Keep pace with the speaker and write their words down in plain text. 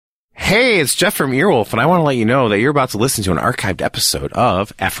Hey, it's Jeff from Earwolf, and I want to let you know that you're about to listen to an archived episode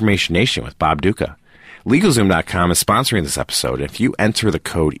of Affirmation Nation with Bob Duca. LegalZoom.com is sponsoring this episode. If you enter the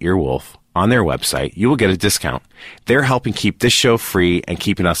code Earwolf on their website, you will get a discount. They're helping keep this show free and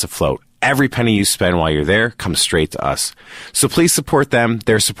keeping us afloat. Every penny you spend while you're there comes straight to us. So please support them.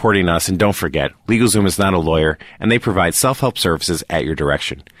 They're supporting us. And don't forget, LegalZoom is not a lawyer, and they provide self-help services at your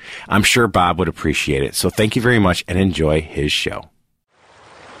direction. I'm sure Bob would appreciate it. So thank you very much and enjoy his show.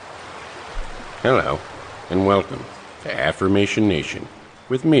 Hello, and welcome to Affirmation Nation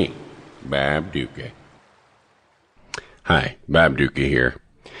with me, Bob Duca. Hi, Bob Duca here.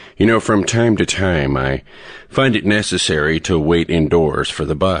 You know, from time to time, I find it necessary to wait indoors for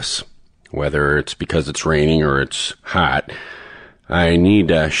the bus. Whether it's because it's raining or it's hot, I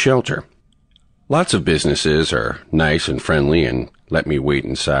need shelter. Lots of businesses are nice and friendly and let me wait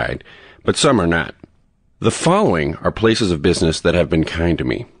inside, but some are not. The following are places of business that have been kind to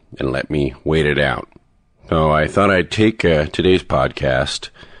me and let me wait it out. So I thought I'd take today's podcast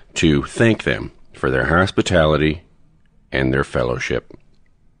to thank them for their hospitality and their fellowship.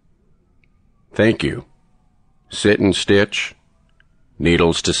 Thank you. Sit and Stitch,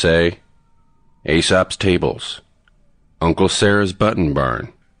 Needles to Say, Aesop's Tables, Uncle Sarah's Button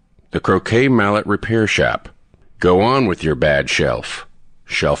Barn, the Croquet Mallet Repair Shop, Go On With Your Bad Shelf,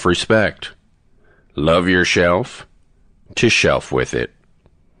 Shelf Respect, Love Your Shelf, To Shelf With It.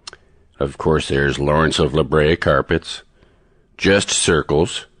 Of course, there's Lawrence of LaBrea Carpets, Just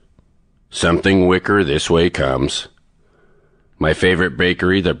Circles, Something Wicker This Way Comes, my favorite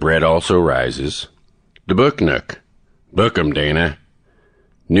bakery, The Bread Also Rises, The Book Nook, Book 'em Dana,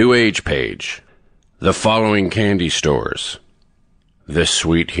 New Age Page, the following candy stores: The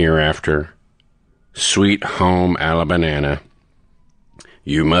Sweet Hereafter, Sweet Home Alabanana,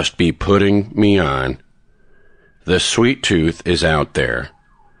 You Must Be Putting Me On, The Sweet Tooth Is Out There,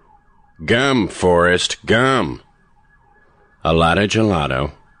 Gum, Forest, Gum, A Lotta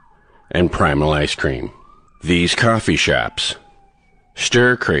Gelato, and Primal Ice Cream. These coffee shops: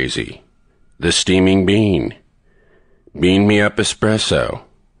 Stir Crazy, The Steaming Bean, Bean Me Up Espresso,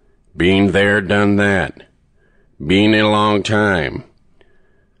 Been There, Done That, Been a Long Time,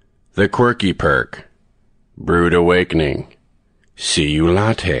 The Quirky Perk, Brewed Awakening, See You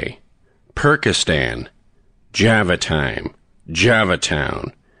Latte, Perkistan, Java Time, Java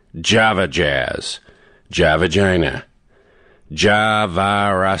Town, Java Jazz, Javagina, Java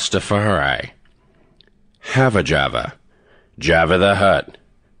Rastafari, Hava Java, Java the Hutt,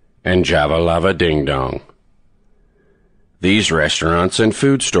 and Java Lava Ding Dong. These restaurants and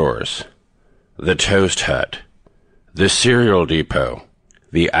food stores: The Toast Hut, The Cereal Depot,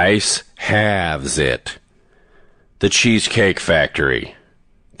 The Ice Halves It, The Cheesecake Factory,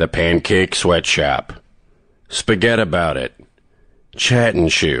 The Pancake Sweatshop, Spaghetti About It, Chat and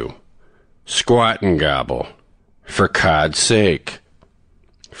Chew, Squat and Gobble, For Cod's Sake,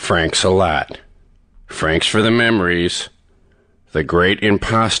 Frank's a Lot, Frank's for the Memories, The Great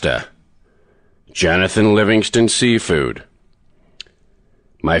Impasta, Jonathan Livingston Seafood,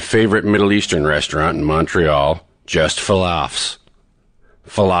 my favorite Middle Eastern restaurant in Montreal, Just Falafels,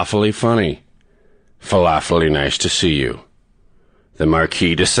 Falafely Funny, Falafely Nice to See You, The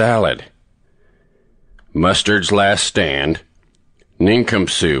Marquis de Salad, Mustard's Last Stand,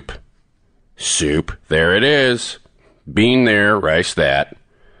 Nincomsoup, Soup, there it is, Bean There, Rice That,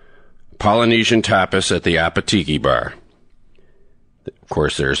 Polynesian Tapas at the Apatiki Bar. Of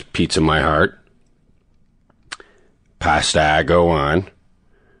course, there's Pizza My Heart, Pasta Go On,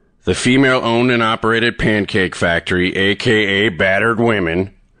 the female-owned and operated Pancake Factory, a.k.a. Battered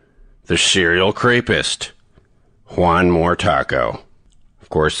Women, the Cereal Crepist, Juan More Taco. Of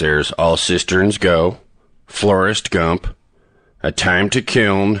course, there's All Cisterns Go, Florist Gump, A Time to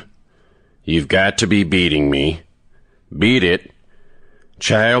Kiln, You've Got to Be Beating Me, Beat It,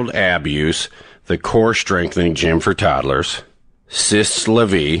 Child Abuse, the core strengthening gym for toddlers, Cysts La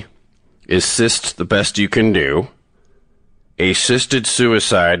Vie, Is Cysts the Best You Can Do, Assisted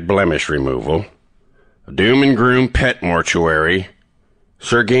Suicide Blemish Removal, Doom and Groom Pet Mortuary,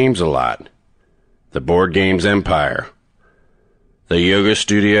 Sir Games a Lot, The Board Games Empire, the Yoga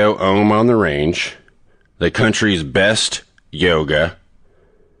Studio Om on the Range, the country's best yoga,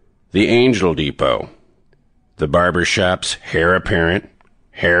 the Angel Depot, the barber shop's Hair Apparent,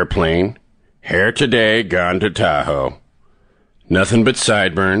 Hair Plane, Hair Today Gone to Tahoe, Nothing But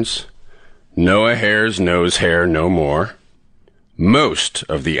Sideburns, Noah Hair's Nose Hair No More, most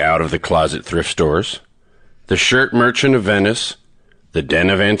of the out-of-the-closet thrift stores, the Shirt Merchant of Venice, the Den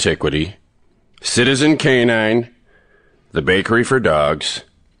of Antiquity, Citizen Canine, the Bakery for Dogs,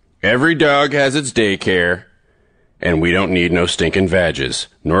 Every Dog Has Its Daycare, And we don't need no stinking vages.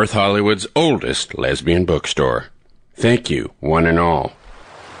 North Hollywood's oldest lesbian bookstore. Thank you, one and all.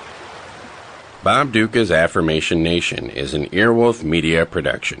 Bob Duca's Affirmation Nation is an Earwolf Media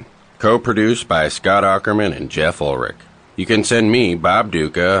production. Co-produced by Scott Ackerman and Jeff Ulrich. You can send me, Bob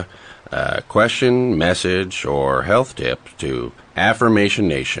Duca, a question, message, or health tip to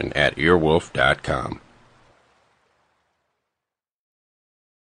affirmationnation@earwolf.com.